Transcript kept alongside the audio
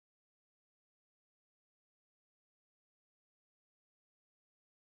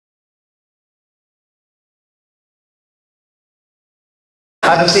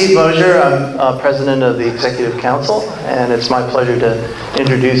I'm Steve Mosier. I'm president of the Executive Council, and it's my pleasure to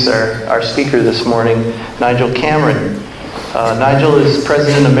introduce our speaker this morning, Nigel Cameron. Nigel is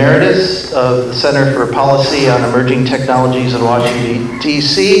President Emeritus of the Center for Policy on Emerging Technologies in Washington,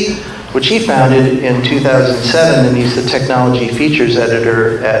 D.C., which he founded in 2007, and he's the Technology Features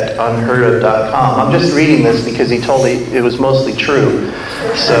Editor at unheardof.com. I'm just reading this because he told me it was mostly true.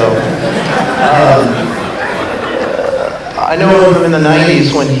 So, I know him in the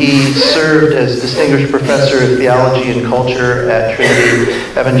 90s when he served as Distinguished Professor of Theology and Culture at Trinity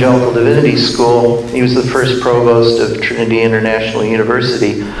Evangelical Divinity School. He was the first provost of Trinity International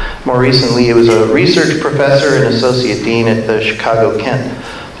University. More recently, he was a research professor and associate dean at the Chicago-Kent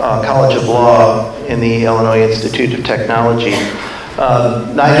College of Law in the Illinois Institute of Technology.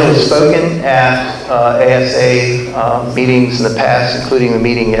 Nigel has spoken at ASA meetings in the past, including the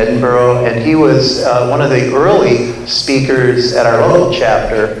meeting in Edinburgh, and he was one of the early speakers at our local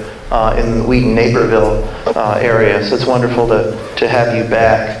chapter in the Wheaton Naperville area, so it's wonderful to have you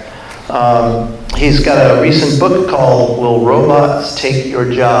back. He's got a recent book called Will Robots Take Your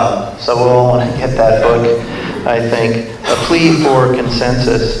Job? So we'll all want to get that book, I think. A Plea for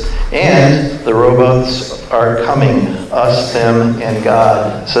Consensus, and The Robots Are Coming, Us, Them, and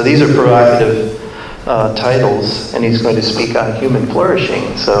God. So these are provocative titles, and he's going to speak on human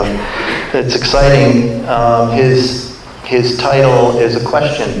flourishing. So it's exciting. His title is a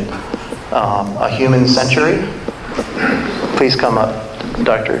question, A Human Century? Please come up,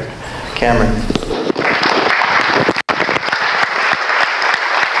 Dr. Cameron.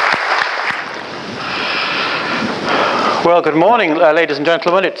 Well, good morning, ladies and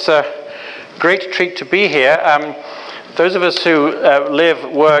gentlemen. It's a great treat to be here. Those of us who live,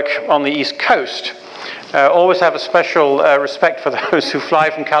 work on the East Coast always have a special respect for those who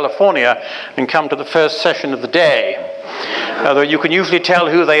fly from California and come to the first session of the day, although you can usually tell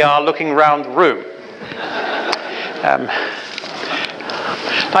who they are looking around the room.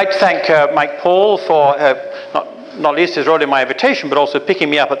 I'd like to thank Mike Paul for not least his role in my invitation, but also picking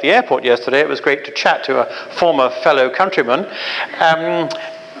me up at the airport yesterday. It was great to chat to a former fellow countryman.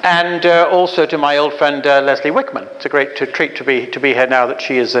 And also to my old friend Leslie Wickman. It's a great treat to be here now that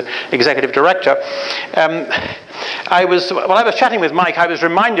she is executive director. While I was chatting with Mike, I was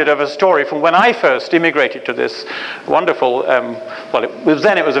reminded of a story from when I first immigrated to this wonderful, it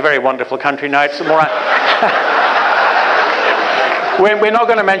was a very wonderful country. Now it's more. We're not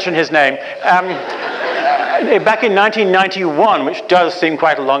going to mention his name. Back in 1991, which does seem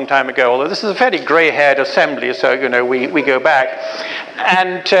quite a long time ago, although this is a fairly grey-haired assembly, so we go back.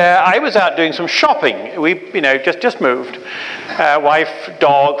 And I was out doing some shopping. We just moved. Wife,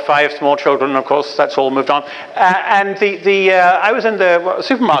 dog, 5 small children. Of course, that's all moved on. And I was in the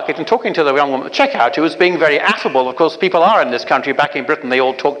supermarket and talking to the young woman at the checkout, who was being very affable. Of course, people are in this country. Back in Britain, they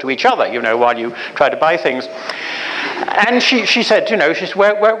all talk to each other, while you try to buy things. And she said,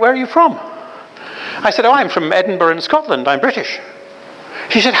 where are you from? I said, I'm from Edinburgh in Scotland. I'm British.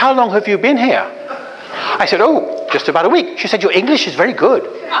 She said, how long have you been here? I said, just about a week. She said, your English is very good.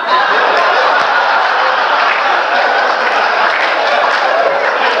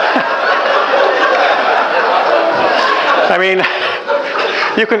 I mean,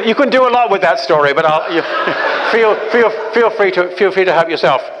 you can do a lot with that story, but feel free to help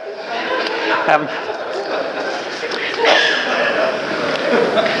yourself.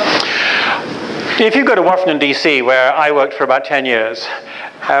 If you go to Washington, D.C., where I worked for about 10 years,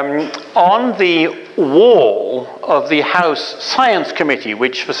 on the wall of the House Science Committee,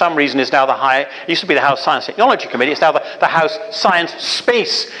 which for some reason is now used to be the House Science Technology Committee, it's now the House Science,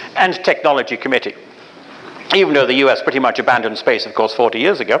 Space and Technology Committee, even though the US pretty much abandoned space, of course, 40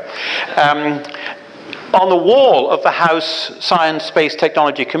 years ago. On the wall of the House Science, Space,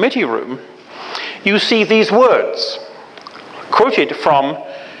 Technology Committee room, you see these words, quoted from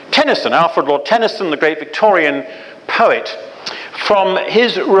Tennyson, Alfred Lord Tennyson, the great Victorian poet, from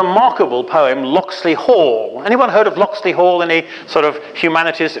his remarkable poem, Locksley Hall. Anyone heard of Locksley Hall? Any sort of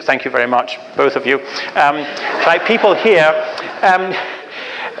humanities? Thank you very much, both of you. Like people here.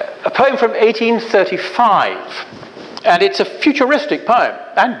 A poem from 1835. And it's a futuristic poem.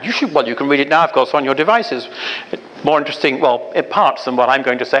 And you can read it now, of course, on your devices. More interesting, in parts than what I'm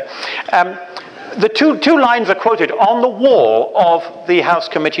going to say. The two lines are quoted on the wall of the House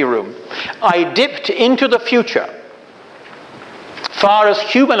Committee room. I dipped into the future, far as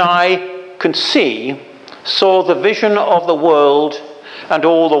human eye could see, saw the vision of the world and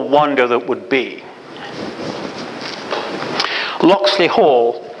all the wonder that would be. Locksley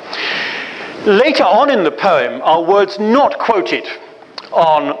Hall. Later on in the poem are words not quoted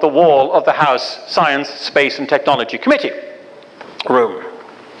on the wall of the House Science, Space and Technology Committee room.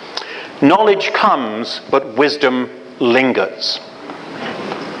 Knowledge comes, but wisdom lingers.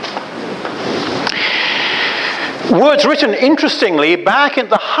 Words written, interestingly, back at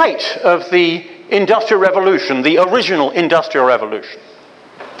the height of the Industrial Revolution, the original Industrial Revolution.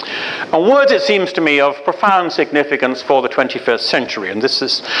 And words, it seems to me, of profound significance for the 21st century. And this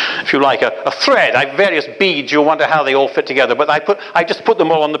is, if you like, a thread. I have various beads. You'll wonder how they all fit together. But I just put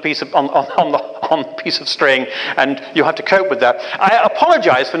them all on the piece of on the piece of string, and you have to cope with that. I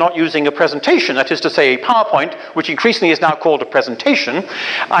apologize for not using a presentation, that is to say, a PowerPoint, which increasingly is now called a presentation.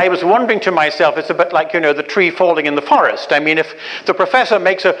 I was wondering to myself, it's a bit like, you know, the tree falling in the forest. I mean, if the professor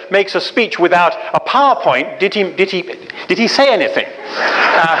makes a speech without a PowerPoint, did he say anything?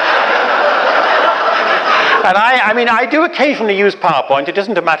 And I mean, I do occasionally use PowerPoint. It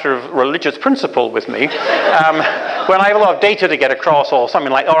isn't a matter of religious principle with me. When I have a lot of data to get across or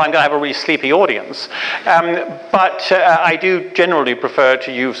something like, or I'm going to have a really sleepy audience. But I do generally prefer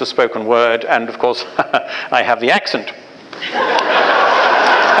to use the spoken word, and of course, I have the accent.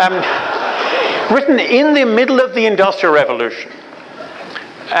 Written in the middle of the Industrial Revolution.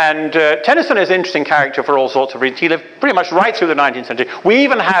 And Tennyson is an interesting character for all sorts of reasons. He lived pretty much right through the 19th century. We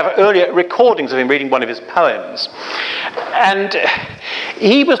even have earlier recordings of him reading one of his poems. And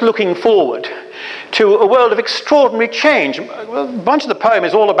he was looking forward to a world of extraordinary change. A bunch of the poem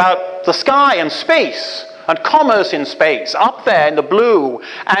is all about the sky and space and commerce in space, up there in the blue,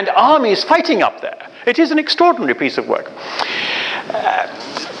 and armies fighting up there. It is an extraordinary piece of work.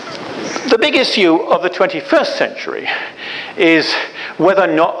 The big issue of the 21st century is whether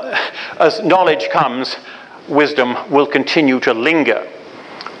as knowledge comes, wisdom will continue to linger,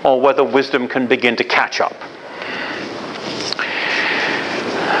 or whether wisdom can begin to catch up.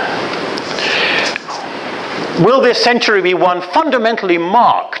 Will this century be one fundamentally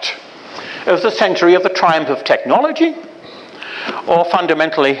marked as the century of the triumph of technology, or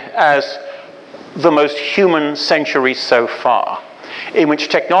fundamentally as the most human century so far, in which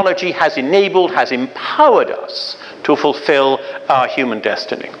technology has enabled, has empowered us to fulfill our human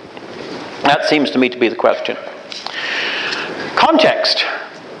destiny? That seems to me to be the question. Context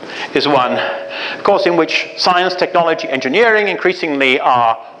is one, of course, in which science, technology, engineering increasingly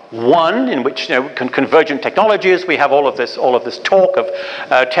are one, in which, you know, convergent technologies. We have all of this talk of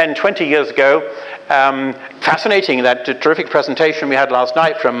 10, 20 years ago. Fascinating, that terrific presentation we had last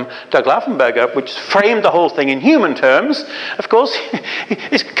night from Doug Laufenberger, which framed the whole thing in human terms, of course,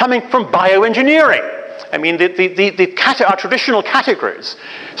 is coming from bioengineering. I mean, our traditional categories,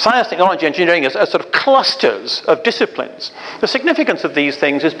 science, technology, engineering, as sort of clusters of disciplines. The significance of these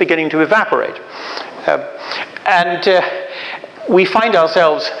things is beginning to evaporate. We find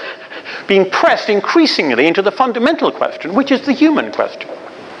ourselves being pressed increasingly into the fundamental question, which is the human question.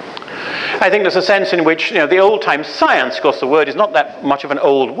 I think there's a sense in which, you know, the old-time science, of course the word is not that much of an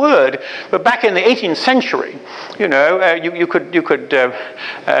old word, but back in the 18th century, you know, you could be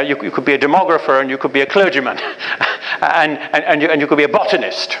a demographer and you could be a clergyman, and you could be a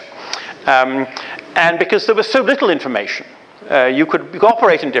botanist. And because there was so little information, you could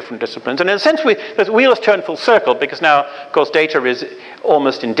operate in different disciplines. And in a sense, the wheel has turned full circle, because now, of course, data is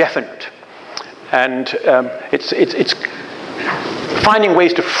almost indefinite. And it's finding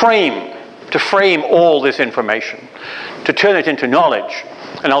ways to frame all this information, to turn it into knowledge,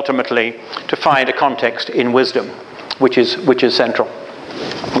 and ultimately to find a context in wisdom, which is central.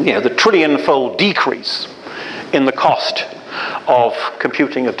 You know, the trillion-fold decrease in the cost of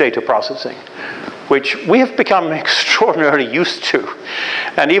computing, of data processing, which we have become extraordinarily used to.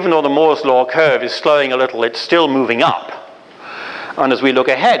 And even though the Moore's law curve is slowing a little, it's still moving up. And as we look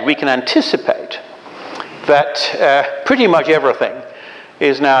ahead, we can anticipate that pretty much everything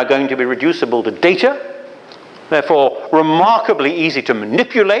is now going to be reducible to data, therefore remarkably easy to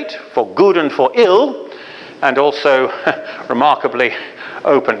manipulate for good and for ill, and also remarkably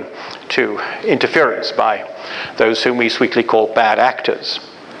open to interference by those whom we sweetly call bad actors.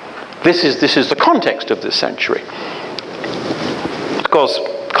 This is the context of this century. Of course,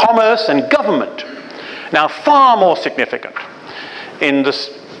 commerce and government, now far more significant in this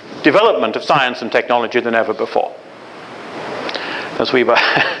development of science and technology than ever before. As we were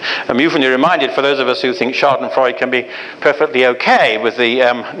amusingly reminded, for those of us who think Schadenfreude can be perfectly okay with the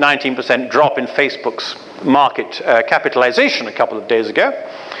 19% drop in Facebook's market capitalization a couple of days ago.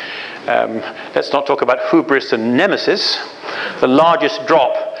 Let's not talk about hubris and nemesis. The largest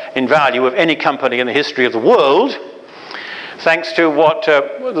drop in value of any company in the history of the world, thanks to what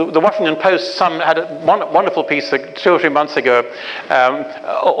the Washington Post had a wonderful piece 2 or 3 months ago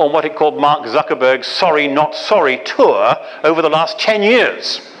on what it called Mark Zuckerberg's Sorry Not Sorry tour over the last 10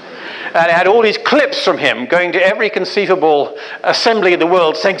 years. And it had all these clips from him going to every conceivable assembly in the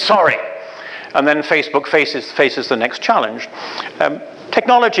world saying sorry. and then Facebook faces the next challenge.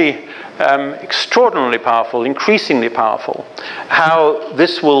 Technology, extraordinarily powerful, increasingly powerful. How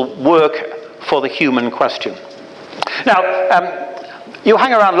this will work for the human question. Now, you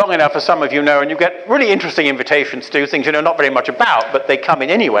hang around long enough, as some of you know, and you get really interesting invitations to do things you know not very much about, but they come in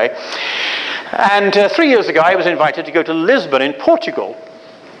anyway. And 3 years ago, I was invited to go to Lisbon in Portugal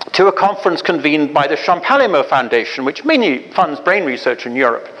to a conference convened by the Champalimaud Foundation, which mainly funds brain research in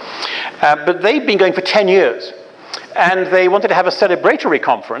Europe. But they've been going for 10 years, and they wanted to have a celebratory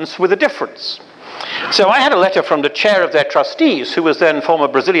conference with a difference. So I had a letter from the chair of their trustees, who was then former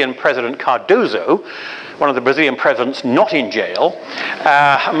Brazilian President Cardoso, one of the Brazilian presidents not in jail,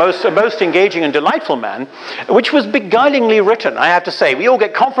 a most engaging and delightful man, which was beguilingly written, I have to say. We all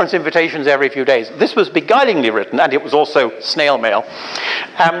get conference invitations every few days. This was beguilingly written, and it was also snail mail.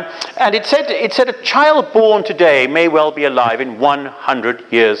 And it said, a child born today may well be alive in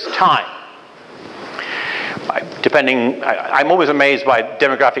 100 years' time. I'm always amazed by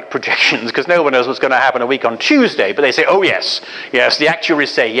demographic projections, because no one knows what's going to happen a week on Tuesday, but they say, oh yes, the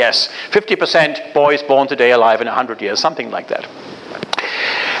actuaries say yes, 50% boys born today alive in 100 years, something like that.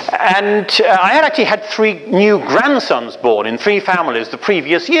 And I had actually had 3 new grandsons born in 3 families the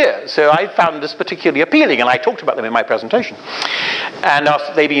previous year, so I found this particularly appealing, and I talked about them in my presentation. And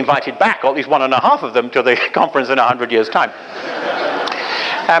asked they be invited back, or at least 1.5 of them, to the conference in 100 years' time.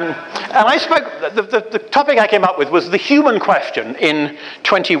 And I spoke, the topic I came up with was the human question in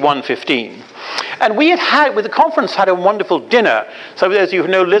 2115. And we had with the conference, had a wonderful dinner. So those of you who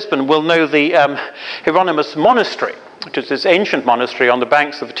know Lisbon will know the Hieronymus Monastery, which is this ancient monastery on the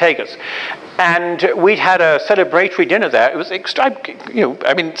banks of the Tagus. And we'd had a celebratory dinner there. It was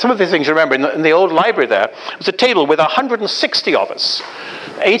some of the things you remember in the old library there, was a table with 160 of us,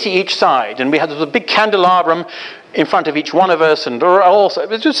 80 each side. And we had a big candelabrum in front of each one of us, and also, it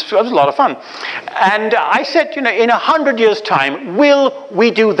was a lot of fun. And I said, in 100 years' time, will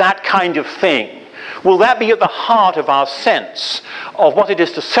we do that kind of thing? Will that be at the heart of our sense of what it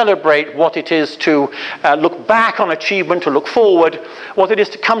is to celebrate, what it is to look back on achievement, to look forward, what it is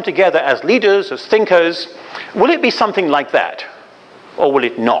to come together as leaders, as thinkers? Will it be something like that, or will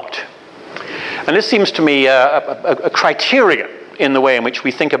it not? And this seems to me a criterion in the way in which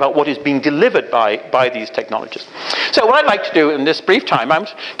we think about what is being delivered by these technologies. So what I'd like to do in this brief time, I'm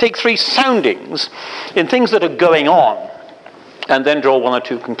to take 3 soundings in things that are going on, and then draw 1 or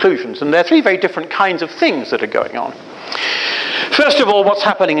 2 conclusions. And there are 3 very different kinds of things that are going on. First of all, what's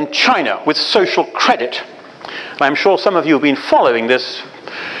happening in China with social credit. And I'm sure some of you have been following this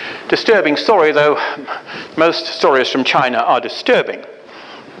disturbing story, though most stories from China are disturbing.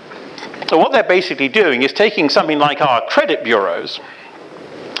 So what they're basically doing is taking something like our credit bureaus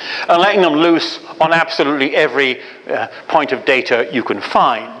and letting them loose on absolutely every point of data you can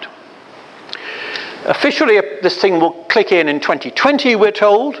find. Officially, this thing will click in 2020, we're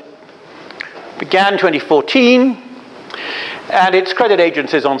told. Began 2014, and it's credit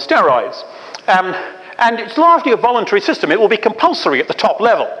agencies on steroids. And it's largely a voluntary system. It will be compulsory at the top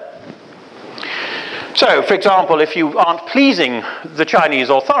level. So, for example, if you aren't pleasing the Chinese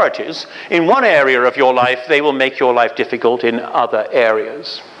authorities in one area of your life, they will make your life difficult in other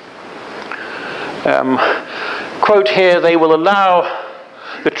areas. Quote here, they will allow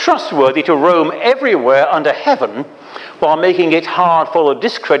the trustworthy to roam everywhere under heaven while making it hard for the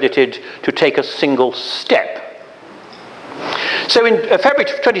discredited to take a single step. So in February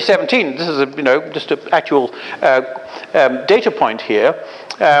 2017, this is just an actual data point here,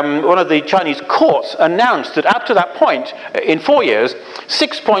 one of the Chinese courts announced that up to that point, in 4 years,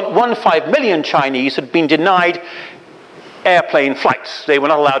 6.15 million Chinese had been denied airplane flights. They were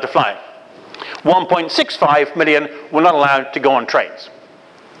not allowed to fly. 1.65 million were not allowed to go on trains.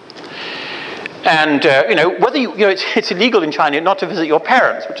 And, whether it's illegal in China not to visit your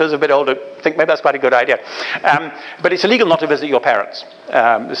parents, which is a bit older, I think maybe that's quite a good idea. But it's illegal not to visit your parents.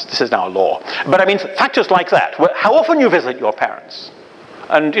 This is now a law. But I mean, factors like that, how often you visit your parents,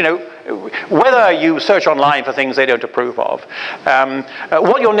 and, whether you search online for things they don't approve of,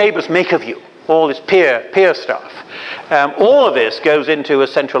 what your neighbors make of you, all this peer stuff. All of this goes into a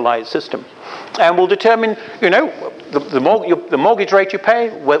centralized system and will determine, the mortgage rate you pay,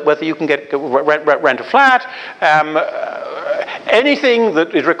 whether you can rent a flat, anything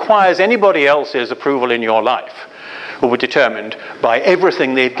that requires anybody else's approval in your life will be determined by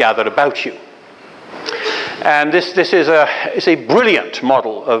everything they've gathered about you. And this is a brilliant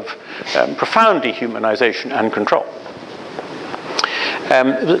model of profound dehumanization and control.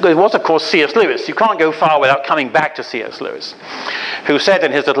 It was, of course, C.S. Lewis. You can't go far without coming back to C.S. Lewis, who said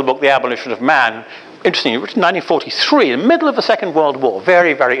in his little book, The Abolition of Man, interestingly, written in 1943, in the middle of the Second World War.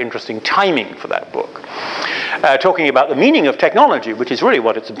 Very, very interesting timing for that book. Talking about the meaning of technology, which is really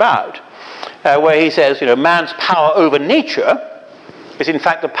what it's about, where he says, man's power over nature is in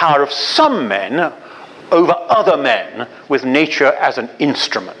fact the power of some men over other men with nature as an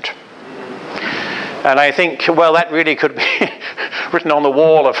instrument. And I think, well, that really could be written on the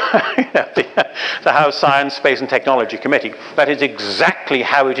wall of the House Science, Space and Technology Committee. That is exactly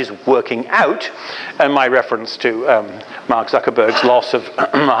how it is working out. And my reference to Mark Zuckerberg's loss of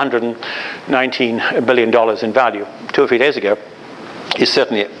 $119 billion in value 2 or 3 days ago is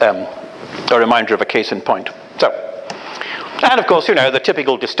certainly a reminder of a case in point. So, and of course, the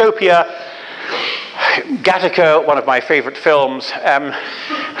typical dystopia, Gattaca, one of my favorite films,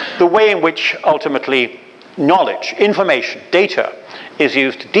 the way in which ultimately knowledge, information, data is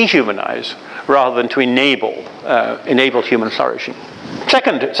used to dehumanize rather than to enable human flourishing.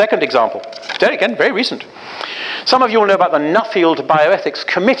 Second example, again, very recent. Some of you will know about the Nuffield Bioethics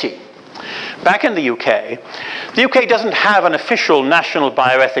Committee. Back in the UK doesn't have an official national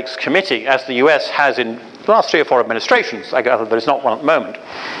bioethics committee as the US has in the last 3 or 4 administrations. I gather there's not one at the moment.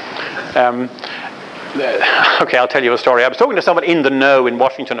 Okay, I'll tell you a story. I was talking to someone in the know in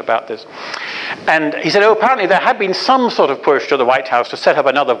Washington about this. And he said, apparently there had been some sort of push to the White House to set up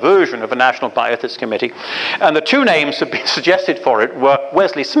another version of a National Bioethics Committee. And the 2 names that had been suggested for it were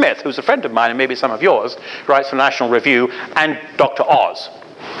Wesley Smith, who's a friend of mine and maybe some of yours, writes for National Review, and Dr. Oz.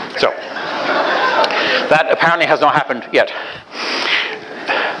 So, that apparently has not happened yet.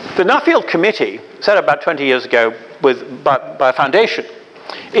 The Nuffield Committee, set up about 20 years ago by a foundation,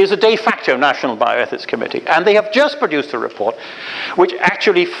 is a de facto National Bioethics Committee. And they have just produced a report which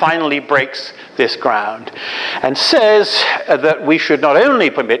actually finally breaks this ground and says that we should not only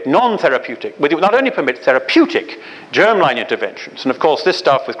permit non-therapeutic, we would not only permit therapeutic germline interventions. And of course, this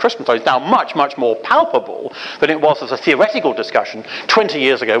stuff with CRISPR is now much, much more palpable than it was as a theoretical discussion 20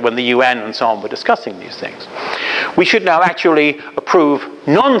 years ago when the UN and so on were discussing these things. We should now actually approve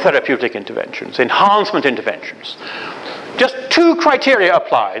non-therapeutic interventions, enhancement interventions. Just 2 criteria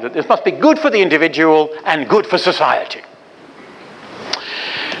apply, that this must be good for the individual and good for society.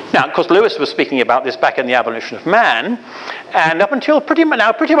 Now, of course, Lewis was speaking about this back in The Abolition of Man, and up until pretty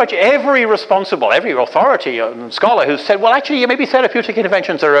much every authority and scholar who said, well, actually, maybe therapeutic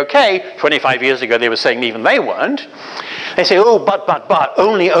interventions are okay. 25 years ago, they were saying even they weren't. They say, oh, but,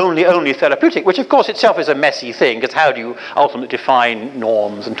 only therapeutic, which of course itself is a messy thing, because how do you ultimately define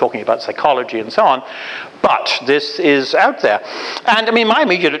norms and talking about psychology and so on? But this is out there. And I mean, my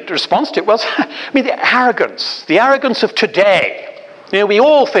immediate response to it was, the arrogance of today. We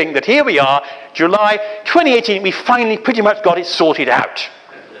all think that here we are, July 2018, we finally pretty much got it sorted out.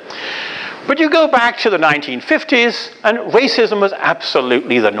 But you go back to the 1950s, and racism was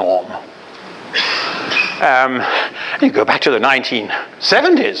absolutely the norm. You go back to the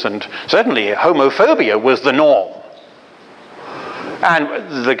 1970s, and certainly homophobia was the norm.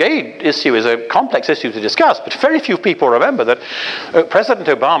 And the gay issue is a complex issue to discuss, but very few people remember that President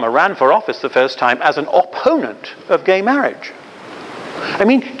Obama ran for office the first time as an opponent of gay marriage. I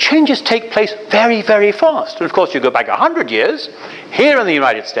mean, changes take place very, very fast. And of course, you go back 100 years, here in the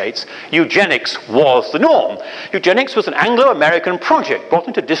United States, eugenics was the norm. Eugenics was an Anglo-American project brought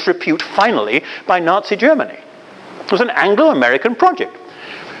into disrepute, finally, by Nazi Germany. It was an Anglo-American project.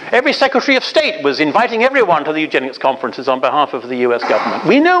 Every Secretary of State was inviting everyone to the eugenics conferences on behalf of the US government.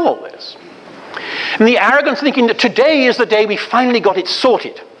 We know all this. And the arrogance thinking that today is the day we finally got it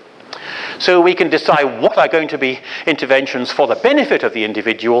sorted, so we can decide what are going to be interventions for the benefit of the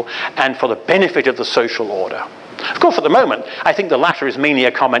individual and for the benefit of the social order. Of course, at the moment, I think the latter is mainly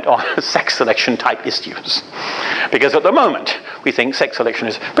a comment on sex selection type issues. Because at the moment, we think sex selection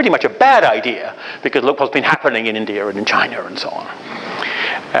is pretty much a bad idea, because look what's been happening in India and in China and so on.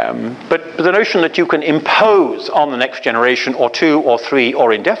 But the notion that you can impose on the next generation, or 2 or 3,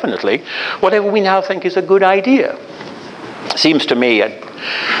 or indefinitely, whatever we now think is a good idea, seems to me, and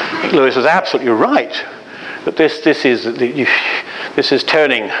Lewis was absolutely right, that this is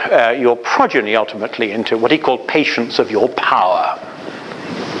turning your progeny ultimately into what he called patients of your power.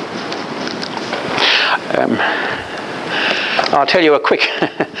 I'll tell you a quick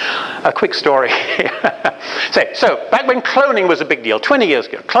story. So back when cloning was a big deal, 20 years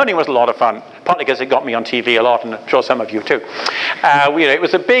ago, cloning was a lot of fun, partly because it got me on TV a lot, and I'm sure some of you too. It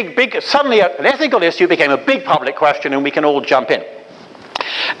was a big, suddenly an ethical issue became a big public question, and we can all jump in.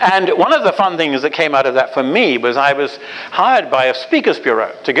 And one of the fun things that came out of that for me was I was hired by a speakers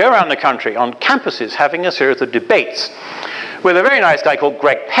bureau to go around the country on campuses having a series of debates with a very nice guy called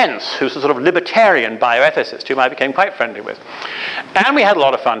Greg Pence, who's a sort of libertarian bioethicist whom I became quite friendly with. And we had a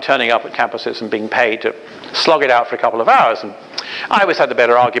lot of fun turning up at campuses and being paid to slog it out for a couple of hours. And I always had the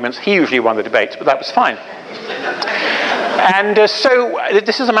better arguments. He usually won the debates, but that was fine. And so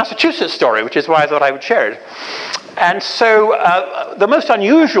this is a Massachusetts story, which is why I thought I would share it. And so the most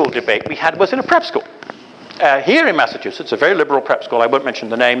unusual debate we had was in a prep school. Here in Massachusetts, a very liberal prep school, I won't mention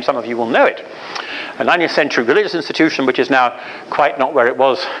the name, some of you will know it. A 19th century religious institution, which is now quite not where it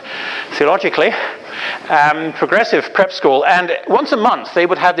was theologically. Progressive prep school, and once a month they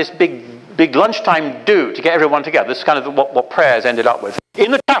would have this big lunchtime do to get everyone together. This is kind of what prayers ended up with.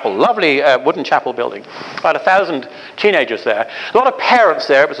 In the chapel, lovely wooden chapel building, about 1,000 teenagers there. A lot of parents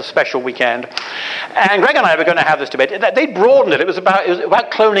there, it was a special weekend. And Greg and I were going to have this debate. They broadened it. It was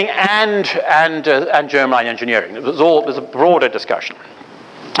about cloning and germline engineering. It was a broader discussion.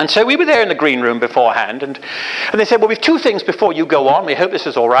 And so we were there in the green room beforehand, and they said, well, we have two things before you go on. We hope this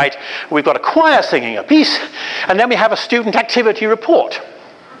is all right. We've got a choir singing a piece, and then we have a student activity report.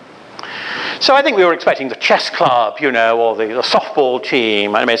 So I think we were expecting the chess club, you know, or the softball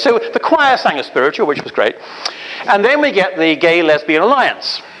team. I mean, so the choir sang a spiritual, which was great. And then we get the gay-lesbian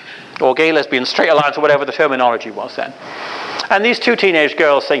alliance, or gay-lesbian-straight alliance, or whatever the terminology was then. And these two teenage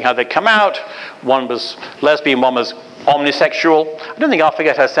girls saying how they'd come out. One was lesbian, one was omnisexual. I don't think I'll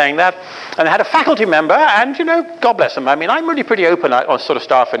forget her saying that. And they had a faculty member, and, you know, God bless them. I mean, I'm really pretty open on sort of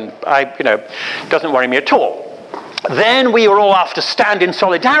stuff, and doesn't worry me at all. Then we were all asked to stand in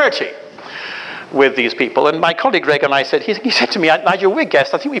solidarity with these people. And my colleague Greg and I said, he said to me, Nigel, we're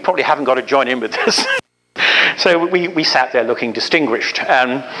guests. I think we probably haven't got to join in with this. So we sat there looking distinguished.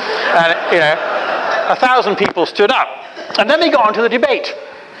 And 1,000 people stood up. And then they got on to the debate.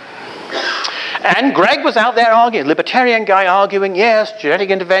 And Greg was out there arguing, libertarian guy arguing, yes, genetic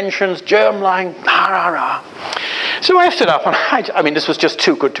interventions, germline, rah, rah, rah. So I stood up, and I mean, this was just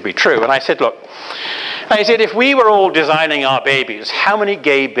too good to be true. And I said, look, if we were all designing our babies, how many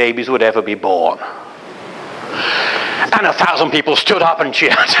gay babies would ever be born? And 1,000 people stood up and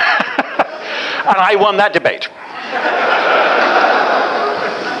cheered. And I won that debate.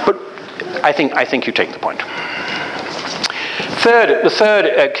 But I think you take the point. The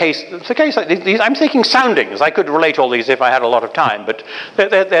third case, I'm taking soundings. I could relate all these if I had a lot of time, but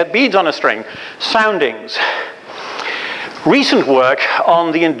they're beads on a string. Soundings. Recent work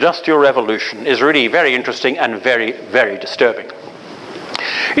on the Industrial Revolution is really very interesting and very, very disturbing.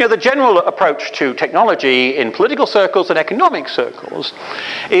 You know, the general approach to technology in political circles and economic circles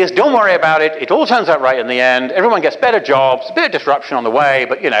is don't worry about it, it all turns out right in the end, everyone gets better jobs, a bit of disruption on the way,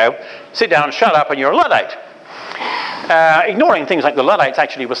 but, you know, sit down, shut up, and you're a Luddite. Ignoring things like the Luddites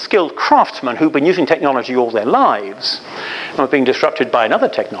actually were skilled craftsmen who've been using technology all their lives and were being disrupted by another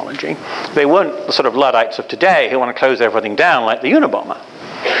technology. They weren't the sort of Luddites of today who want to close everything down like the Unabomber.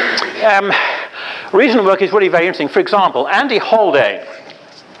 Recent work is really very interesting. For example, Andy Haldane,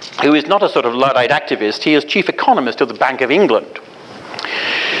 who is not a sort of Luddite activist, he is chief economist of the Bank of England.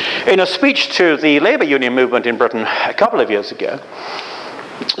 In a speech to the labour union movement in Britain a couple of years ago,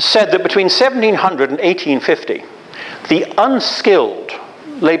 said that between 1700 and 1850, the unskilled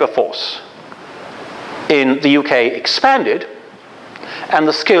labour force in the UK expanded and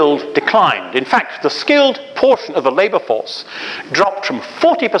the skilled declined. In fact, the skilled portion of the labour force dropped from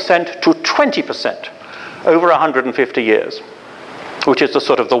 40% to 20% over 150 years, which is the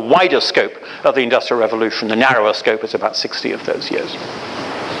sort of the wider scope of the Industrial Revolution. The narrower scope is about 60 of those years.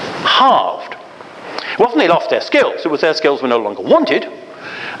 Halved. It wasn't they lost their skills, it was their skills were no longer wanted,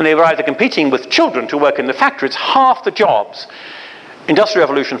 and they were either competing with children to work in the factories. Half the jobs, Industrial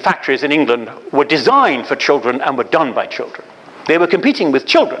Revolution factories in England, were designed for children and were done by children. They were competing with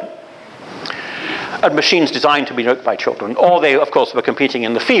children and machines designed to be worked by children, or they, of course, were competing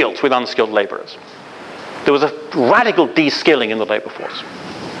in the fields with unskilled labourers. There was a radical de-skilling in the labour force.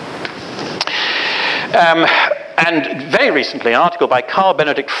 And very recently, an article by Carl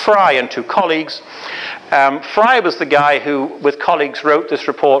Benedict Fry and two colleagues. Fry was the guy who, with colleagues, wrote this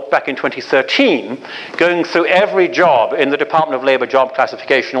report back in 2013, going through every job in the Department of Labour job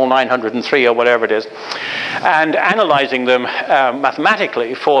classification, all 903 or whatever it is, and analysing them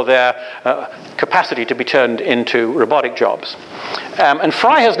mathematically for their capacity to be turned into robotic jobs. And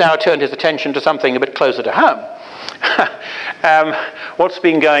Fry has now turned his attention to something a bit closer to home. What's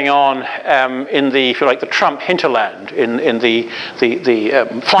been going on in the, if you like, the Trump hinterland, in the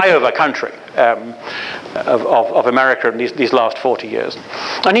flyover country of America in these last 40 years.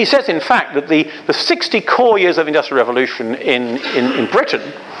 And he says, in fact, that the 60 core years of the Industrial Revolution in Britain,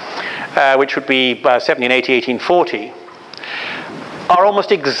 which would be 1780, 1840, are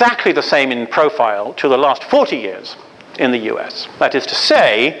almost exactly the same in profile to the last 40 years in the US. That is to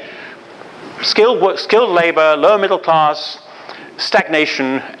say, skilled labor, lower middle class,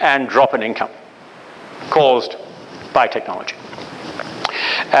 stagnation, and drop in income caused by technology.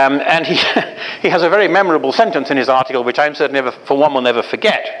 And he has a very memorable sentence in his article, which I'm certain for one will never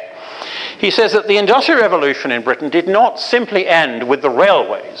forget. He says that the Industrial Revolution in Britain did not simply end with the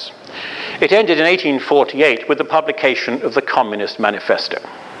railways. It ended in 1848 with the publication of the Communist Manifesto.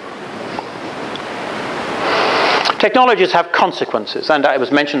 Technologies have consequences, and it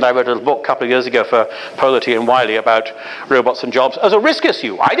was mentioned, I wrote a book a couple of years ago for Polity and Wiley about robots and jobs as a risk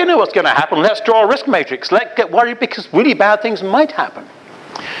issue. I don't know what's going to happen. Let's draw a risk matrix. Let's get worried because really bad things might happen.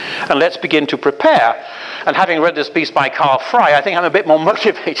 And let's begin to prepare. And having read this piece by Carl Fry, I think I'm a bit more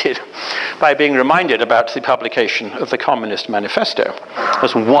motivated by being reminded about the publication of the Communist Manifesto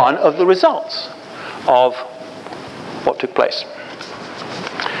as one of the results of what took place.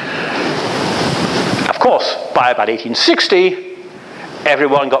 Of course, by about 1860,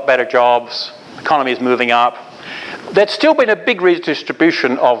 everyone got better jobs, the economy is moving up. There'd still been a big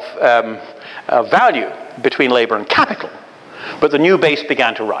redistribution of value between labor and capital, but the new base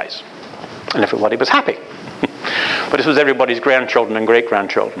began to rise, and everybody was happy. But this was everybody's grandchildren and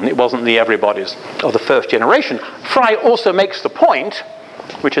great-grandchildren. It wasn't the everybody's of the first generation. Fry also makes the point,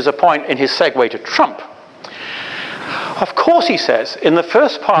 which is a point in his segue to Trump. Of course, he says, in the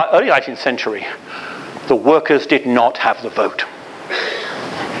first part, early 19th century, the workers did not have the vote.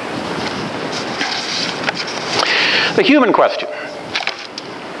 The human question.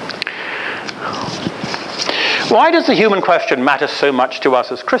 Why does the human question matter so much to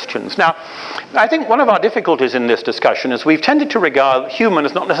us as Christians? Now, I think one of our difficulties in this discussion is we've tended to regard human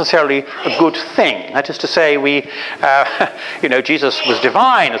as not necessarily a good thing. That is to say, Jesus was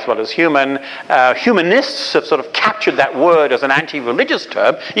divine as well as human. Humanists have sort of captured that word as an anti-religious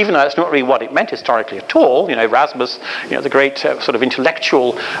term, even though that's not really what it meant historically at all. Erasmus, the great sort of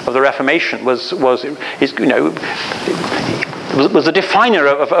intellectual of the Reformation, was a definer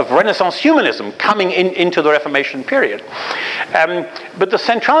of Renaissance humanism coming into the Reformation period. But the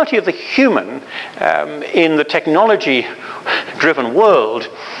centrality of the human in the technology-driven world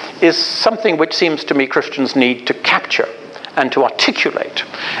is something which seems to me Christians need to capture and to articulate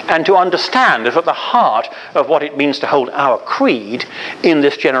and to understand is at the heart of what it means to hold our creed in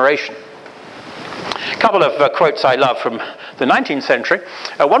this generation. A couple of quotes I love from the 19th century.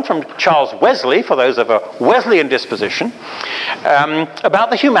 One from Charles Wesley, for those of a Wesleyan disposition, about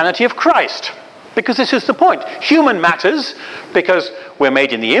the humanity of Christ. Because this is the point. Human matters because we're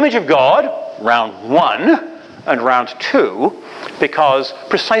made in the image of God, round one, and round two,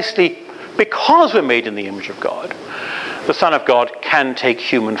 precisely because we're made in the image of God, the Son of God can take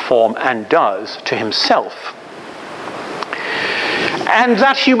human form and does to himself. And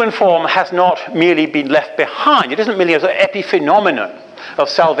that human form has not merely been left behind. It isn't merely as an epiphenomenon of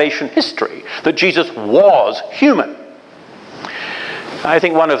salvation history that Jesus was human. I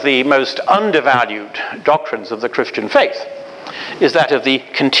think one of the most undervalued doctrines of the Christian faith is that of the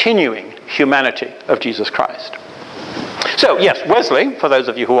continuing humanity of Jesus Christ. So, yes, Wesley, for those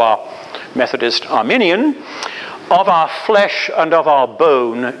of you who are Methodist Arminian, of our flesh and of our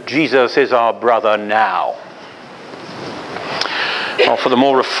bone, Jesus is our brother now. Or for the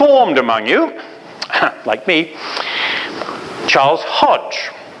more reformed among you, like me, Charles Hodge,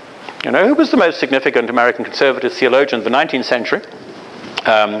 who was the most significant American conservative theologian of the 19th century,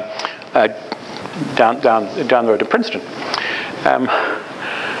 down the road to Princeton.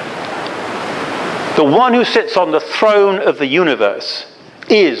 The one who sits on the throne of the universe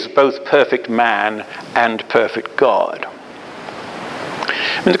is both perfect man and perfect God.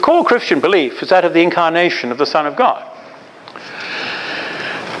 And the core Christian belief is that of the incarnation of the Son of God.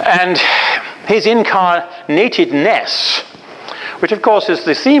 And his incarnatedness, which of course is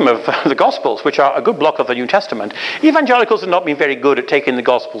the theme of the Gospels, which are a good block of the New Testament. Evangelicals have not been very good at taking the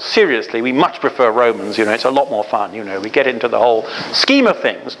Gospels seriously. We much prefer Romans, it's a lot more fun, we get into the whole scheme of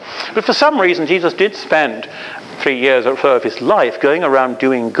things. But for some reason, Jesus did spend 3 years or so of his life going around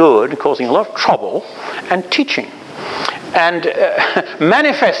doing good, causing a lot of trouble, and teaching. And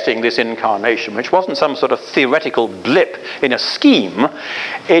manifesting this incarnation, which wasn't some sort of theoretical blip in a scheme,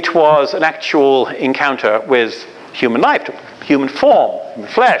 it was an actual encounter with human life, human form, human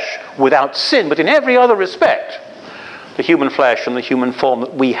flesh, without sin, but in every other respect, the human flesh and the human form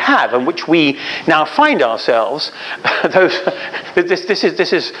that we have, and which we now find ourselves. This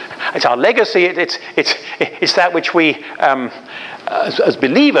is it's our legacy. It's that which we, as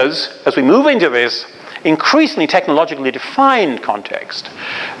believers, as we move into this increasingly technologically defined context,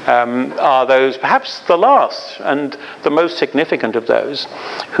 are those, perhaps the last and the most significant of those,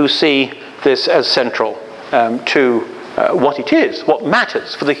 who see this as central to what it is, what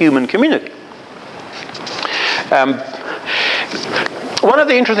matters for the human community. One of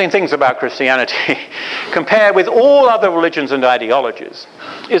the interesting things about Christianity, compared with all other religions and ideologies,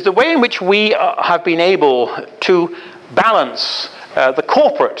 is the way in which we have been able to balance the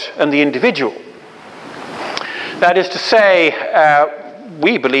corporate and the individual. That is to say,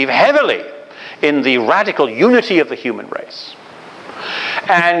 we believe heavily in the radical unity of the human race.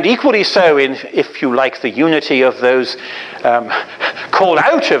 And equally so in, if you like, the unity of those called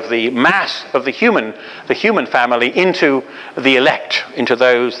out of the mass of the human family into the elect, into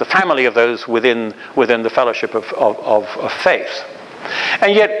those, the family of those within the fellowship of faith.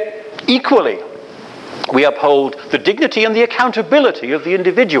 And yet, equally, we uphold the dignity and the accountability of the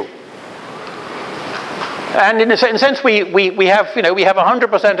individual. And in a sense, we have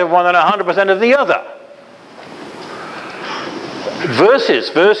 100% of one and 100% of the other.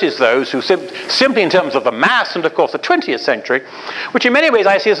 Versus those who simply in terms of the mass, and of course the 20th century, which in many ways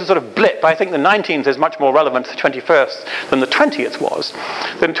I see as a sort of blip. I think the 19th is much more relevant to the 21st than the 20th was.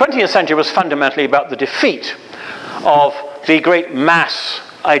 The 20th century was fundamentally about the defeat of the great mass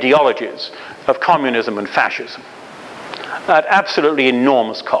ideologies of communism and fascism at absolutely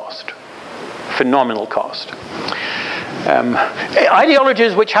enormous cost, phenomenal cost.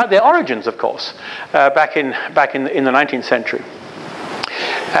 Ideologies which had their origins, of course, back in the 19th century.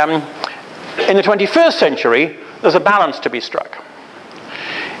 In the 21st century, there's a balance to be struck.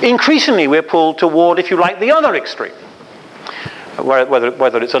 Increasingly, we're pulled toward, if you like, the other extreme.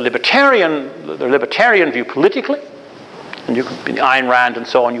 Whether it's the libertarian view politically, and you can, Ayn Rand and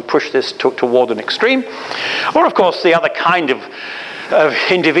so on, you push this toward an extreme, or of course the other kind of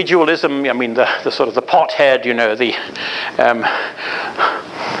individualism. I mean, the sort of the pothead, the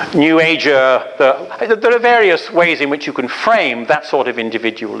New Ager. There are various ways in which you can frame that sort of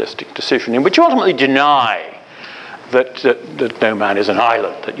individualistic decision, in which you ultimately deny that no man is an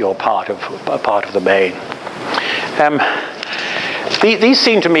island, that you're part of the main. These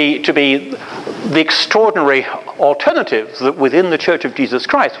seem to me to be the extraordinary alternatives that within the Church of Jesus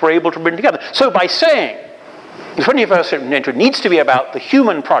Christ we're able to bring together. So by saying the 21st century needs to be about the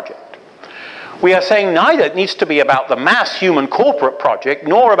human project, we are saying neither it needs to be about the mass human corporate project,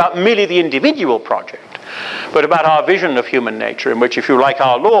 nor about merely the individual project, but about our vision of human nature, in which, if you like,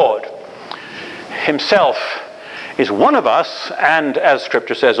 our Lord himself is one of us, and, as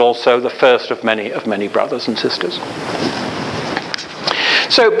Scripture says, also the first of many brothers and sisters.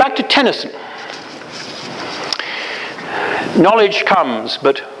 So back to Tennyson. Knowledge comes,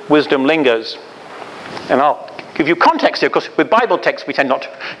 but wisdom lingers. And I'll give you context here, because with Bible texts we tend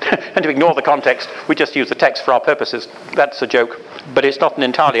to ignore the context. We just use the text for our purposes. That's a joke, but it's not an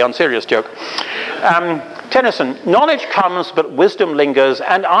entirely unserious joke. Tennyson, knowledge comes, but wisdom lingers,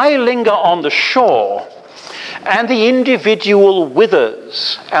 and I linger on the shore, and the individual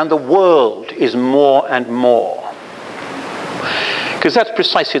withers, and the world is more and more. Because that's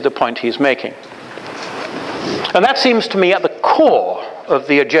precisely the point he's making. And that seems to me at the core of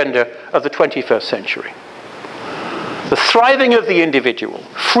the agenda of the 21st century. The thriving of the individual,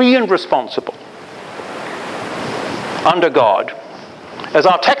 free and responsible, under God, as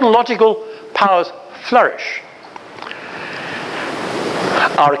our technological powers flourish.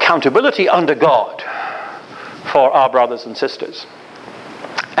 Our accountability under God for our brothers and sisters.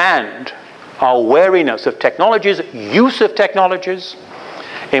 And our wariness of technologies, use of technologies,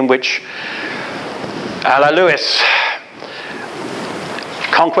 in which, a la Lewis,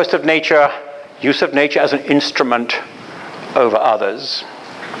 conquest of nature, use of nature as an instrument over others.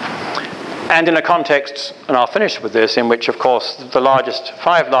 And in a context, and I'll finish with this, in which, of course, the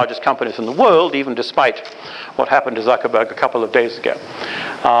five largest companies in the world, even despite what happened to Zuckerberg a couple of days ago,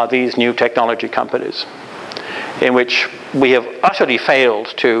 are these new technology companies, in which we have utterly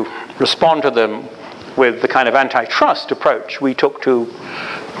failed to respond to them with the kind of antitrust approach we took to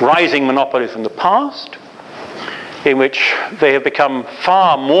rising monopolies in the past, in which they have become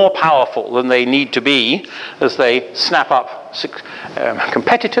far more powerful than they need to be as they snap up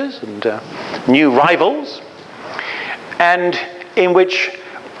competitors and new rivals, and in which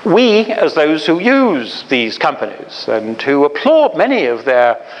we, as those who use these companies and who applaud many of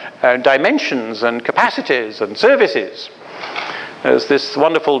their dimensions and capacities and services, as this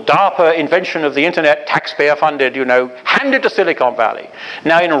wonderful DARPA invention of the internet, taxpayer-funded, handed to Silicon Valley,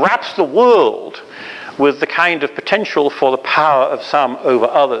 now enwraps the world with the kind of potential for the power of some over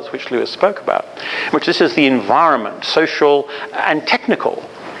others, which Lewis spoke about, which this is the environment, social and technical,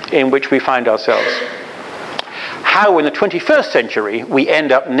 in which we find ourselves. How in the 21st century we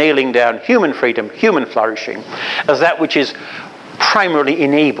end up nailing down human freedom, human flourishing, as that which is primarily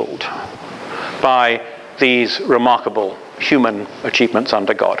enabled by these remarkable human achievements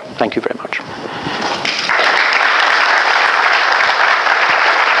under God. Thank you very much.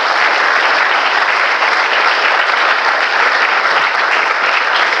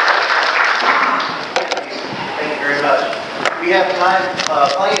 We have time,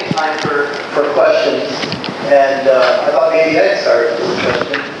 plenty of time for questions, and I thought maybe I'd start with a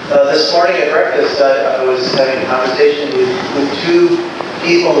question. This morning at breakfast, I was having a conversation with two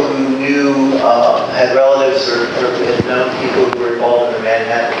people who knew, had relatives or had known people who were involved in the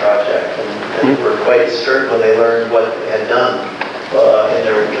Manhattan Project, and were quite disturbed when they learned what they had done in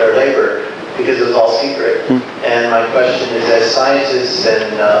their labor, because it was all secret. And my question is, as scientists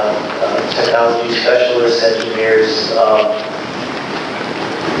and technology specialists, engineers,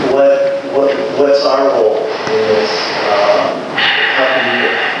 what's our role in this? How can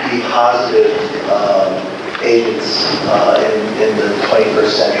we be positive agents in the 21st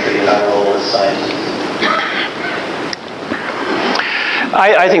century in our role as scientists?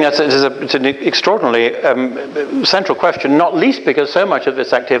 I think it's an extraordinarily central question, not least because so much of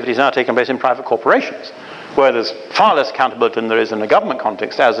this activity is now taking place in private corporations, where there's far less accountability than there is in a government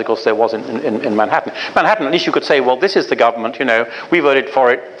context, as of course there was in Manhattan. Manhattan, at least you could say, well, this is the government, we voted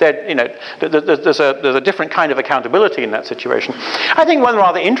for it. There's a different kind of accountability in that situation. I think one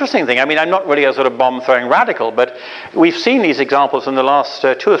rather interesting thing, I'm not really a sort of bomb-throwing radical, but we've seen these examples in the last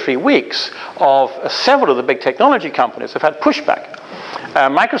 2 or 3 weeks of several of the big technology companies have had pushback.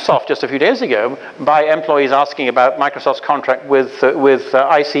 Microsoft, just a few days ago, by employees asking about Microsoft's contract with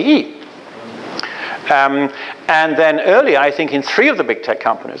ICE. And then earlier, I think in 3 of the big tech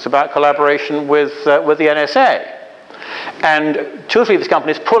companies, about collaboration with the NSA. And 2 or 3 of these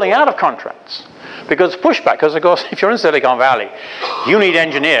companies pulling out of contracts because pushback. Because, of course, if you're in Silicon Valley, you need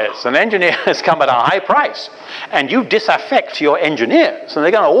engineers. And engineers come at a high price. And you disaffect your engineers, and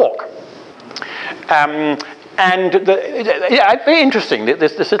they're going to walk. And very interesting,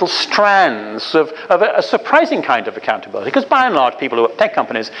 this little strands of a surprising kind of accountability, because by and large, people who are tech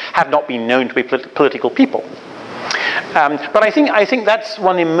companies have not been known to be political people. But I think that's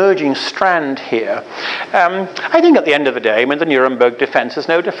one emerging strand here. I think at the end of the day, the Nuremberg defense is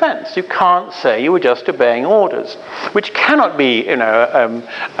no defense. You can't say you were just obeying orders, which cannot be, a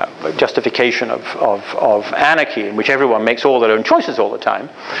justification of anarchy in which everyone makes all their own choices all the time.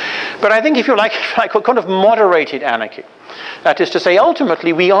 But I think if you like a kind of moderated anarchy, that is to say,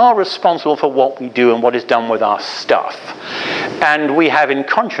 ultimately, we are responsible for what we do and what is done with our stuff. And we have in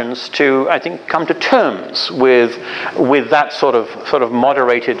conscience to, I think, come to terms with that sort of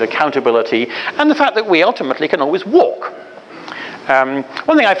moderated accountability and the fact that we ultimately can always walk.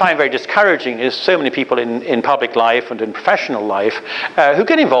 One thing I find very discouraging is so many people in public life and in professional life who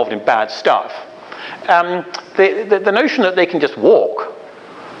get involved in bad stuff. The notion that they can just walk,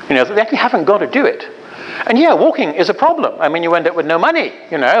 that they actually haven't got to do it. And yeah, walking is a problem. You end up with no money,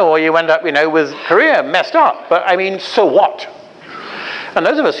 or you end up, with career messed up. But so what? And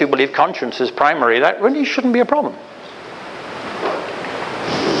those of us who believe conscience is primary, that really shouldn't be a problem.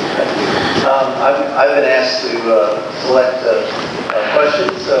 I've been asked to select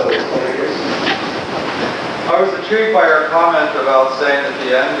questions, so over here. I was intrigued by your comment about saying that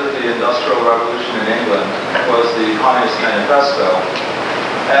the end of the Industrial Revolution in England was the Communist Manifesto.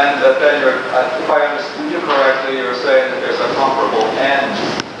 And that then, if I understood you correctly, you're saying that there's a comparable end,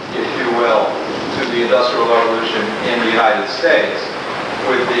 if you will, to the Industrial Revolution in the United States,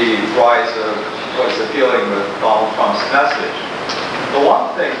 with the rise of what's appealing with Donald Trump's message. The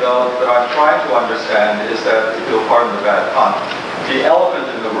one thing, though, that I'm trying to understand is that, if you'll pardon the bad pun, the elephant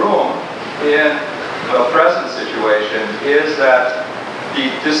in the room in the present situation is that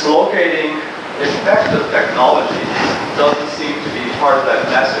the dislocating effect of technology doesn't seem to be part of that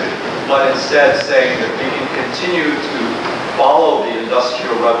message, but instead saying that we can continue to follow the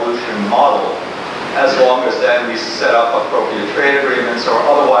Industrial Revolution model as long as then we set up appropriate trade agreements or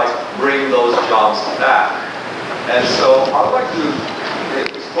otherwise bring those jobs back. And so I would like to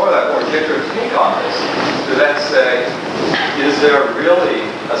explore that or get your take on this, to then say, is there really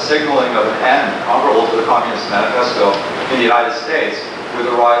a signaling of an end comparable to the Communist Manifesto in the United States with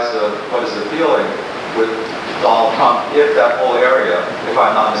the rise of what is appealing with Donald Trump, if that whole area, if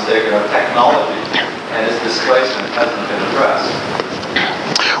I'm not mistaken, of technology and its displacement hasn't been addressed?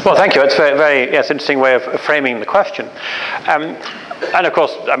 Well, thank you. It's a very interesting way of framing the question. And of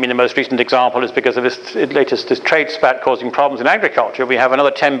course, I mean, the most recent example is because of this trade spat causing problems in agriculture. We have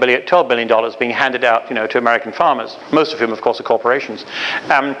another $12 billion being handed out, to American farmers, most of whom, of course, are corporations,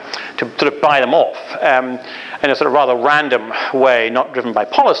 to sort of buy them off in a sort of rather random way, not driven by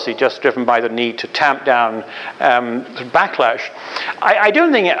policy, just driven by the need to tamp down backlash. I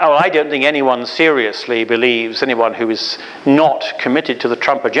don't think anyone seriously believes, anyone who is not committed to the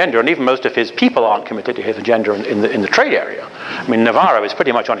Trump agenda, and even most of his people aren't committed to his agenda in the trade area. I mean, Navarro is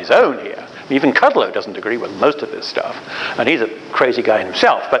pretty much on his own here. Even Kudlow doesn't agree with most of this stuff, and he's a crazy guy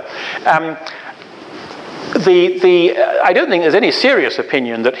himself. But I don't think there's any serious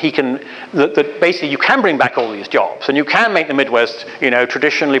opinion that that basically you can bring back all these jobs, and you can make the Midwest,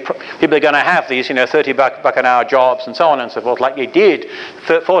 traditionally people are going to have these, $30 buck an hour jobs and so on and so forth, like they did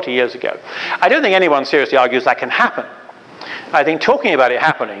 40 years ago. I don't think anyone seriously argues that can happen. I think talking about it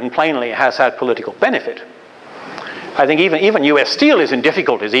happening plainly has had political benefit. I think even US Steel is in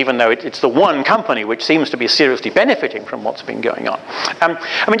difficulties, even though it's the one company which seems to be seriously benefiting from what's been going on. I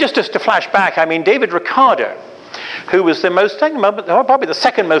mean, just to flash back, I mean, David Ricardo, who was probably the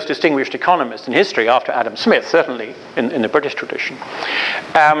second most distinguished economist in history after Adam Smith, certainly in the British tradition.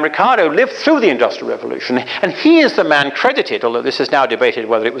 Ricardo lived through the Industrial Revolution, and he is the man credited, although this is now debated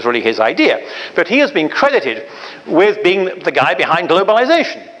whether it was really his idea, but he has been credited with being the guy behind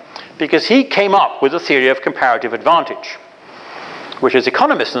globalization, because he came up with a theory of comparative advantage, which as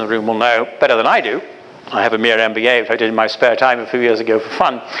economists in the room will know better than I do. I have a mere MBA, which I did in my spare time a few years ago for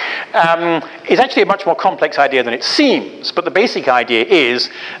fun. It's actually a much more complex idea than it seems, but the basic idea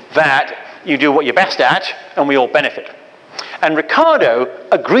is that you do what you're best at, and we all benefit. And Ricardo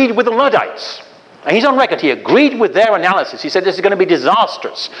agreed with the Luddites. And he's on record, he agreed with their analysis. He said this is going to be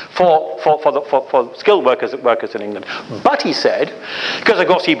disastrous for skilled workers in England. But he said, because of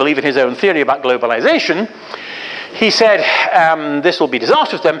course he believed in his own theory about globalization, he said this will be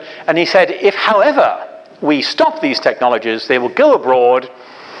disastrous for them. And he said, if however we stop these technologies, they will go abroad.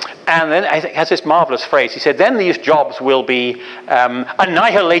 And then, I think, has this marvelous phrase, he said, then these jobs will be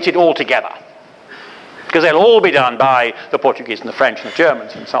annihilated altogether, because they'll all be done by the Portuguese and the French and the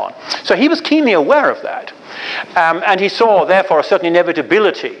Germans and so on. So he was keenly aware of that. And he saw, therefore, a certain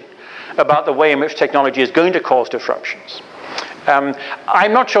inevitability about the way in which technology is going to cause disruptions.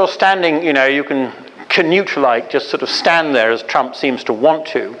 I'm not sure standing, you can Canute-like just sort of stand there as Trump seems to want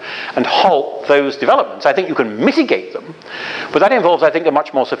to and halt those developments. I think you can mitigate them, but that involves, I think, a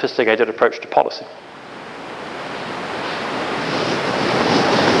much more sophisticated approach to policy.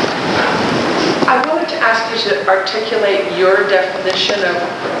 I wanted to ask you to articulate your definition of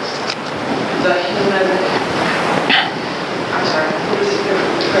the human, I'm sorry, what is the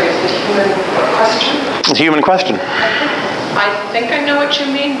phrase, the human question? The human question. I think I know what you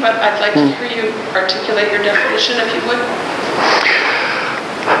mean, but I'd like to hear you articulate your definition, if you would.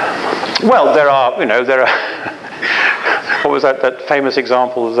 Well, there are, what was that famous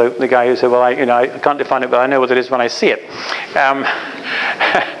example of the guy who said, well, I can't define it, but I know what it is when I see it.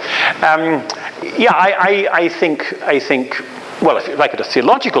 Yeah, I think, well, if you like at a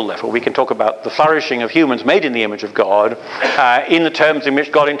theological level, we can talk about the flourishing of humans made in the image of God in the terms in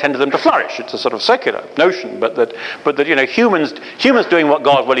which God intended them to flourish. It's a sort of secular notion, but that humans doing what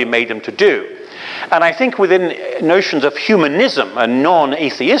God really made them to do. And I think within notions of humanism, a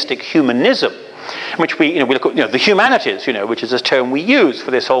non-atheistic humanism, which we look at the humanities, which is a term we use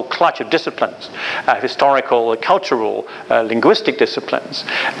for this whole clutch of disciplines, historical, cultural, linguistic disciplines,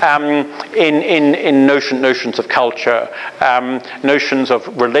 in notions of culture, notions of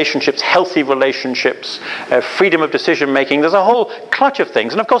relationships, healthy relationships, freedom of decision making. There's a whole clutch of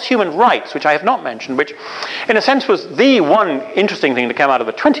things, and of course human rights, which I have not mentioned, which in a sense was the one interesting thing to come out of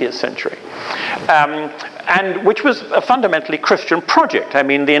the 20th century. And which was a fundamentally Christian project. I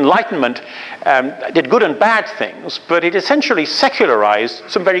mean, the Enlightenment did good and bad things, but it essentially secularized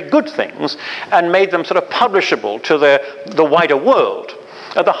some very good things and made them sort of publishable to the wider world,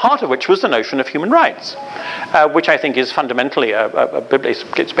 at the heart of which was the notion of human rights, which I think is fundamentally,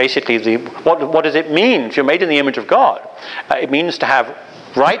 it's basically what does it mean if you're made in the image of God? It means to have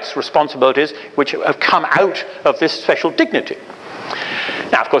rights, responsibilities, which have come out of this special dignity.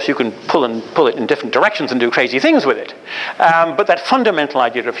 Now, of course, you can pull it in different directions and do crazy things with it. But that fundamental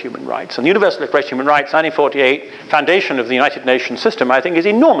idea of human rights, and the Universal Declaration of Human Rights, 1948, foundation of the United Nations system, I think is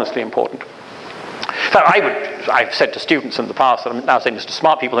enormously important. So I've said to students in the past, and I'm now saying this to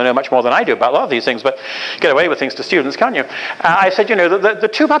smart people who know much more than I do about a lot of these things, but get away with things to students, can't you? I said,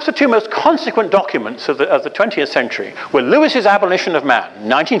 perhaps the two most consequent documents of the 20th century were Lewis's Abolition of Man,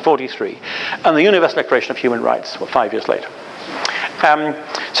 1943, and the Universal Declaration of Human Rights, 5 years later.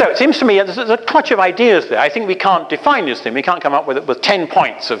 So it seems to me there's a clutch of ideas there. I think we can't define this thing. We can't come up with 10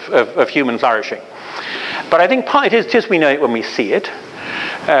 points of human flourishing. But I think part it is we know it when we see it.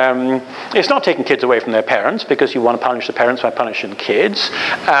 It's not taking kids away from their parents because you want to punish the parents by punishing kids.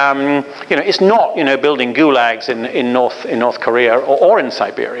 It's not building gulags in North Korea or in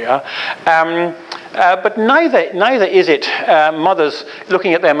Siberia. But neither is it mothers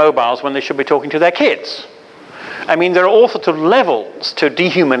looking at their mobiles when they should be talking to their kids. I mean, there are all sorts of levels to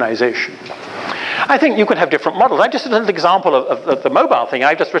dehumanization. I think you could have different models. I just did a little example of the mobile thing.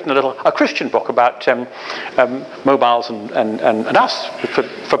 I've just written a Christian book about mobiles and us,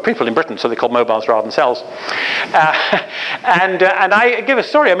 for people in Britain, so they're called mobiles rather than cells. And I give a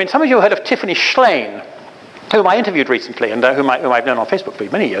story. I mean, some of you have heard of Tiffany Schlein, whom I interviewed recently and whom I've known on Facebook for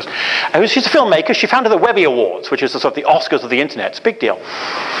many years. She's a filmmaker. She founded the Webby Awards, which is the sort of the Oscars of the internet. It's a big deal.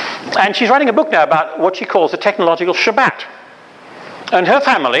 And she's writing a book now about what she calls the technological Shabbat. And her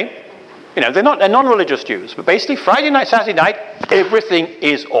family, they're non-religious Jews, but basically Friday night, Saturday night, everything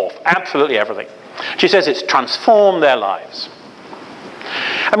is off. Absolutely everything. She says it's transformed their lives.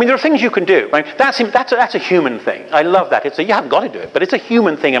 I mean, there are things you can do. Right? That's a human thing. I love that. You haven't got to do it, but it's a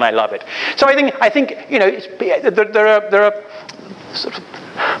human thing, and I love it. So I think there are sort of,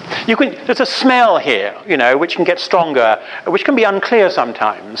 there's a smell here, which can get stronger, which can be unclear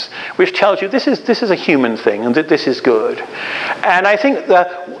sometimes, which tells you this is a human thing and that this is good. And I think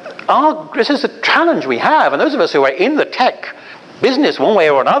this is a challenge we have, and those of us who are in the tech business one way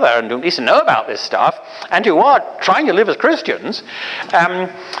or another and at least know about this stuff and who are trying to live as Christians,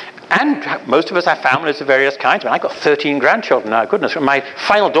 and most of us have families of various kinds. I mean, I've got 13 grandchildren now, goodness. My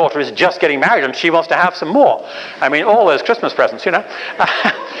final daughter is just getting married and she wants to have some more. I mean, all those Christmas presents,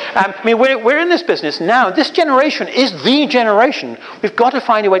 I mean, we're in this business now. This generation is the generation. We've got to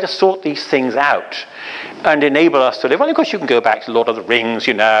find a way to sort these things out and enable us to live. Well, of course, you can go back to Lord of the Rings,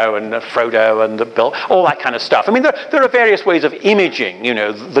 and Frodo and the Bill, all that kind of stuff. I mean, there are various ways of imaging,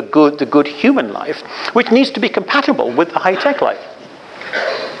 the good human life, which needs to be compatible with the high-tech life.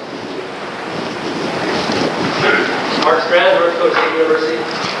 Mark Strand, North Dakota State University.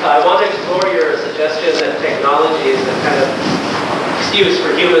 I want to explore your suggestion that technology is a kind of excuse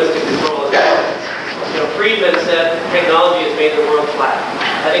for humans to control us. Friedman said technology has made the world flat.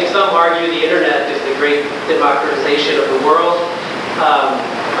 I think some argue the internet is the great democratization of the world.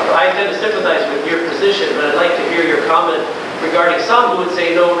 I tend to sympathize with your position, but I'd like to hear your comment regarding some who would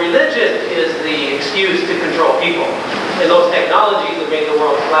say, no, religion is the excuse to control people. And those technologies have made the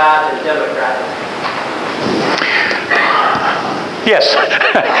world flat and democratic. Yes.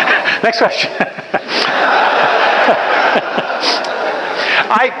 Next question.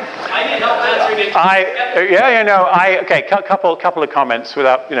 I need help answering it. Okay. Couple of comments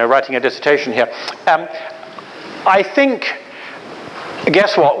without writing a dissertation here. I think.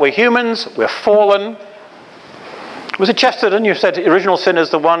 Guess what? We're humans. We're fallen. Was it Chesterton? You said original sin is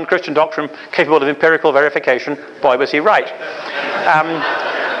the one Christian doctrine capable of empirical verification. Boy, was he right.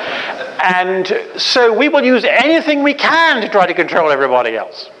 And so we will use anything we can to try to control everybody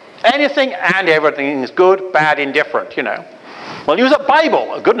else. Anything and everything is good, bad, indifferent, We'll use a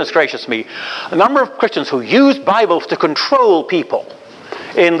Bible. Goodness gracious me. A number of Christians who use Bibles to control people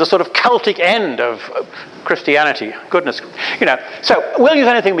in the sort of cultic end of Christianity. Goodness, So we'll use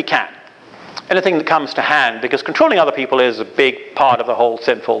anything we can. Anything that comes to hand, because controlling other people is a big part of the whole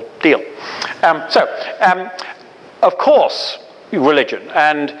sinful deal. Of course, religion.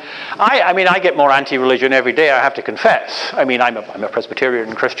 And I get more anti-religion every day, I have to confess. I mean, I'm a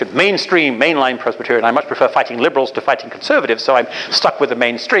Presbyterian Christian, mainline Presbyterian. I much prefer fighting liberals to fighting conservatives, so I'm stuck with the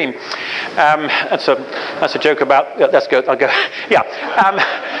mainstream. That's a joke about, let's go, I'll go, yeah.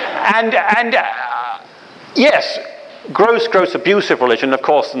 Yes, gross abuse of religion, of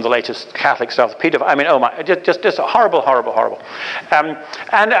course, in the latest Catholic stuff, oh my, just horrible.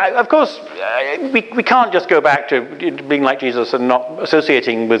 Of course, we can't just go back to being like Jesus and not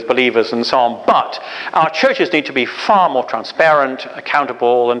associating with believers and so on, but our churches need to be far more transparent,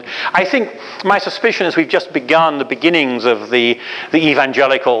 accountable, and I think my suspicion is we've just begun the beginnings of the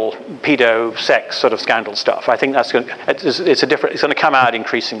evangelical pedo sex sort of scandal stuff. I think it's going to come out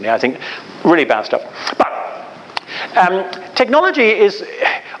increasingly, I think, really bad stuff. But technology is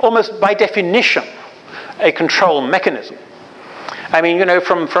almost by definition a control mechanism. I mean,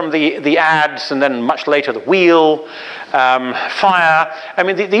 from the ads and then much later the wheel, fire. I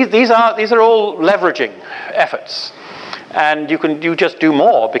mean, these are all leveraging efforts, and you just do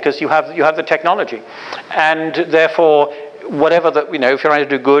more because you have the technology, and therefore whatever that, if you're trying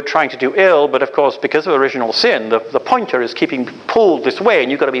to do good, trying to do ill, but of course, because of original sin, the pointer is keeping pulled this way,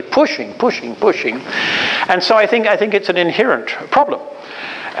 and you've got to be pushing. And so I think it's an inherent problem.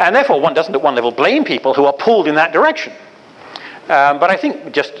 And therefore, one doesn't at one level blame people who are pulled in that direction. But I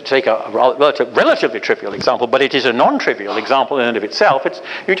think, just to take a relatively trivial example, but it is a non-trivial example in and of itself,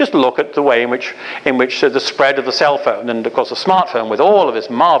 you just look at the way in which the spread of the cell phone, and of course the smartphone with all of this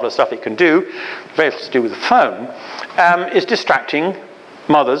marvelous stuff it can do, very little to do with the phone, is distracting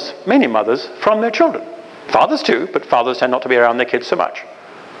mothers, many mothers, from their children. Fathers too, but fathers tend not to be around their kids so much.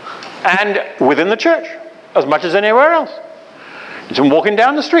 And within the church, as much as anywhere else. So walking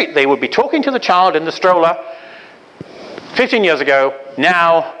down the street, they would be talking to the child in the stroller 15 years ago.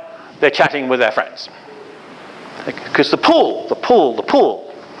 Now they're chatting with their friends. Because the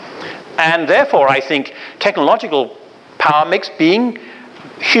pull. And therefore, I think technological power makes being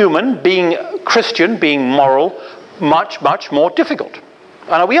human, being Christian, being moral, much, much more difficult.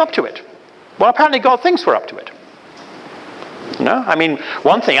 And are we up to it? Well, apparently God thinks we're up to it. I mean,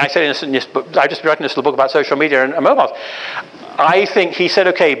 one thing I said in this book, I just written this little book about social media and mobiles. I think he said,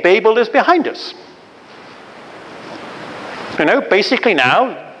 okay, Babel is behind us. Basically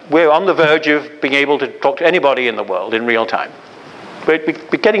now, we're on the verge of being able to talk to anybody in the world in real time. We're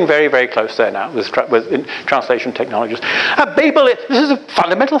getting very, very close there now with translation technologies. This is a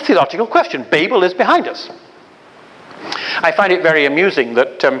fundamental theological question. Babel is behind us. I find it very amusing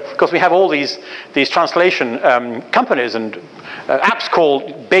that, of course, we have all these translation companies and apps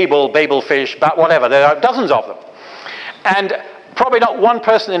called Babel, Babelfish, whatever. There are dozens of them. And probably not one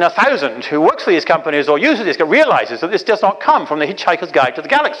person in 1,000 who works for these companies or uses this realizes that this does not come from the Hitchhiker's Guide to the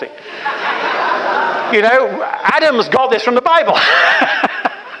Galaxy. Adam's got this from the Bible.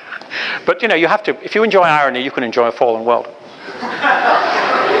 But, you have to, if you enjoy irony, you can enjoy a fallen world.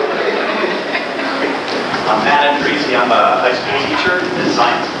 I'm Matt Andresi. I'm a high school teacher in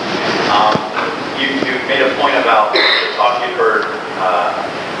science. You made a point about the talk you heard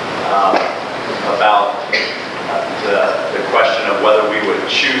about the question of whether we would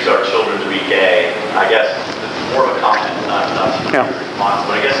choose our children to be gay. I guess it's more of a comment, not a response,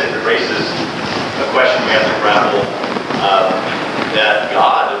 but I guess it raises a question we have to grapple that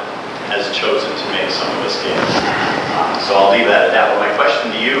God has chosen to make some of us gay. So I'll leave that at that. But my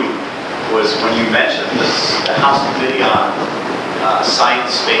question to you was, when you mentioned the House Committee on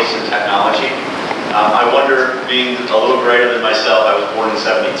Science, Space, and Technology, I wonder, being a little greater than myself, I was born in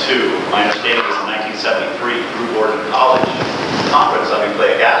 '72. My understanding was in 1973, through Gordon College conference on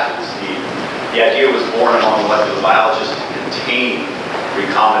nucleic acids. The idea was born among molecular biologists to contain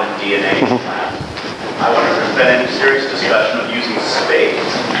recombinant DNA in plants. I wonder if there's been any serious discussion of using space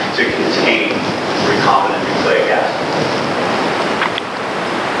to contain recombinant nucleic acids.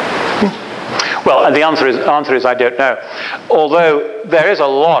 Well, the answer is I don't know. Although there is a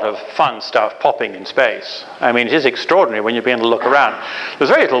lot of fun stuff popping in space. I mean, it is extraordinary when you begin to look around. There's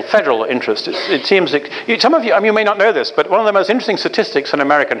very little federal interest. It seems that some of you, you may not know this, but one of the most interesting statistics in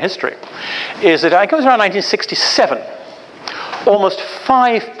American history is that it was around 1967. Almost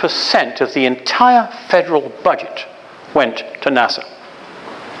 5% of the entire federal budget went to NASA.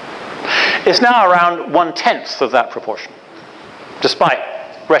 It's now around 1/10 of that proportion, despite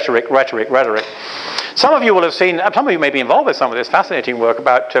rhetoric. Some of you will have seen, some of you may be involved with some of this fascinating work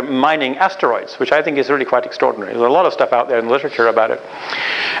about mining asteroids, which I think is really quite extraordinary. There's a lot of stuff out there in the literature about it.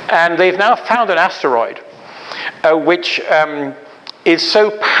 And they've now found an asteroid which is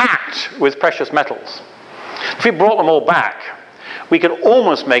so packed with precious metals. If we brought them all back, we could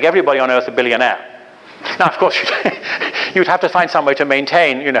almost make everybody on Earth a billionaire. Now, of course, you'd have to find some way to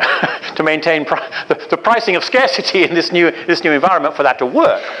maintain, the pricing of scarcity in this new environment for that to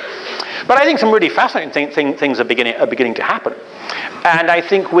work. But I think some really fascinating things are beginning to happen. And I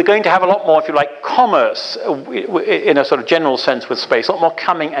think we're going to have a lot more, if you like, commerce in a sort of general sense with space, a lot more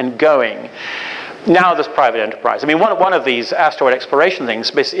coming and going. Now there's private enterprise. I mean, one of these asteroid exploration things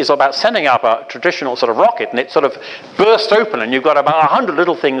is about sending up a traditional sort of rocket, and it sort of bursts open, and you've got about 100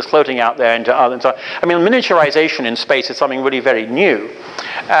 little things floating out there into other. So, I mean, miniaturization in space is something really very new,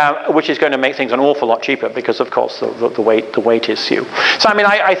 which is going to make things an awful lot cheaper because, of course, the weight is few. So, I mean,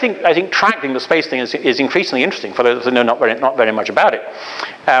 I think tracking the space thing is increasingly interesting for those who know not very much about it.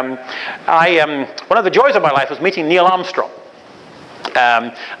 One of the joys of my life was meeting Neil Armstrong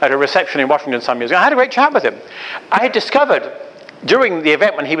at a reception in Washington some years ago. I had a great chat with him. I had discovered during the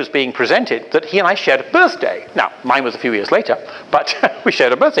event when he was being presented that he and I shared a birthday. Now, mine was a few years later, but we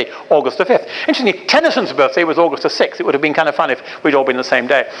shared a birthday, August the 5th. Interestingly, Tennyson's birthday was August the 6th. It would have been kind of fun if we'd all been the same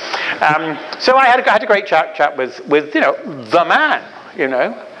day. So I had a great chat with the man,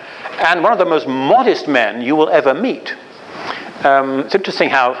 And one of the most modest men you will ever meet. It's interesting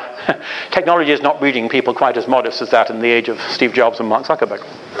how technology is not breeding people quite as modest as that in the age of Steve Jobs and Mark Zuckerberg.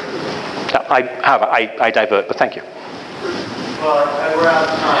 However, I divert, but thank you. Well, we're out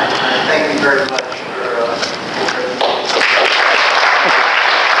of time. Thank you very much.